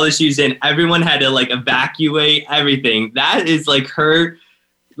hotel that she was in, everyone had to evacuate everything. That is her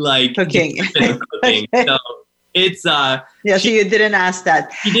cooking. Okay. So it's so you didn't ask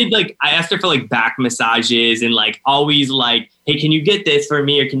that. She did I asked her for back massages and always hey, can you get this for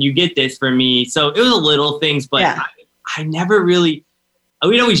me, or can you get this for me? So it was little things, but I never really.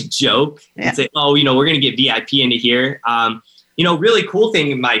 We'd always joke and say, oh, we're going to get VIP into here. Really cool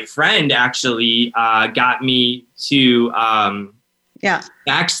thing. My friend actually got me to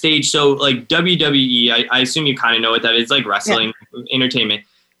backstage. So WWE, I assume you kind of know what that is, wrestling entertainment.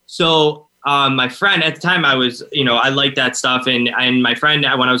 So my friend at the time, I was, I liked that stuff. And my friend,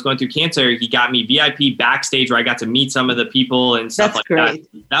 when I was going through cancer, he got me VIP backstage where I got to meet some of the people and stuff. That's great.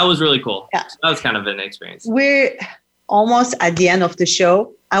 That was really cool. Yeah. So that was kind of an experience. We're almost at the end of the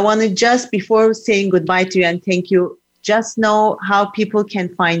show. I want to just, before saying goodbye to you and thank you, just know how people can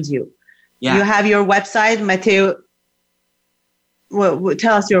find you. Yeah. You have your website, Matteo.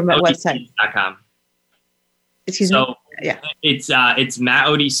 Tell us your website. Excuse me? Yeah. It's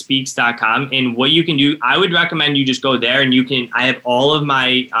mattodspeaks.com. And what you can do, I would recommend you just go there, and I have all of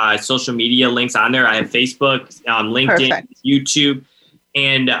my social media links on there. I have Facebook, LinkedIn, Perfect. YouTube,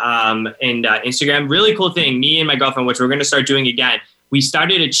 and Instagram. Really cool thing. Me and my girlfriend, which we're going to start doing again, we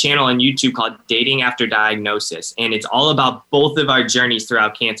started a channel on YouTube called Dating After Diagnosis, and it's all about both of our journeys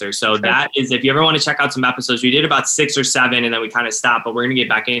throughout cancer. So that is, if you ever want to check out some episodes, we did about 6 or 7, and then we kind of stopped, but we're going to get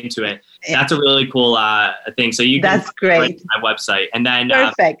back into it. That's a really cool thing. So you can great. My website, and then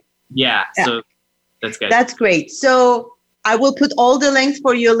perfect. So that's good. That's great. So I will put all the links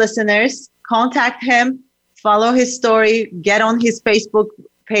for your listeners. Contact him, follow his story, get on his Facebook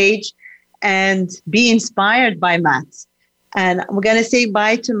page, and be inspired by Matt. And we're going to say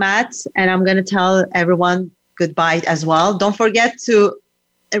bye to Matt, and I'm going to tell everyone goodbye as well. Don't forget to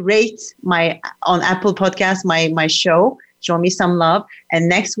rate on Apple Podcasts, my show. Show me some love. And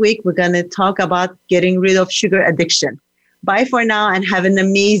next week, we're going to talk about getting rid of sugar addiction. Bye for now, and have an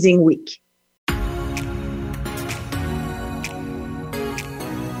amazing week.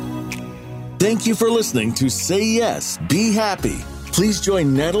 Thank you for listening to Say Yes, Be Happy. Please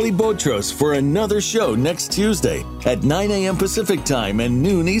join Natalie Botros for another show next Tuesday at 9 a.m. Pacific Time and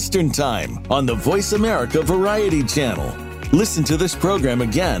noon Eastern Time on the Voice America Variety Channel. Listen to this program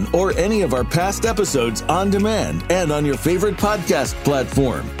again or any of our past episodes on demand and on your favorite podcast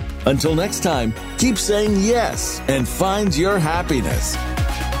platform. Until next time, keep saying yes and find your happiness.